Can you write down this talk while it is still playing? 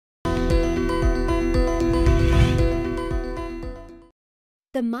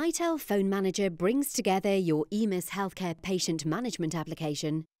The Mitel Phone Manager brings together your EMIS Healthcare patient management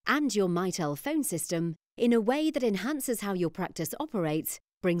application and your Mitel phone system in a way that enhances how your practice operates,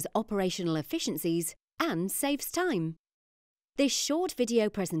 brings operational efficiencies, and saves time. This short video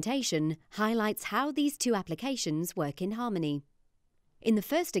presentation highlights how these two applications work in harmony. In the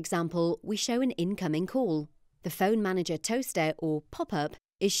first example, we show an incoming call. The Phone Manager toaster or pop-up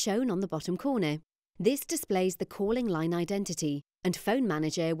is shown on the bottom corner. This displays the calling line identity, and Phone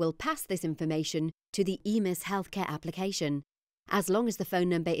Manager will pass this information to the EMIS Healthcare application. As long as the phone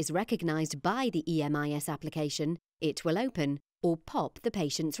number is recognised by the EMIS application, it will open or pop the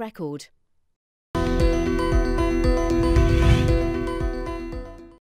patient's record.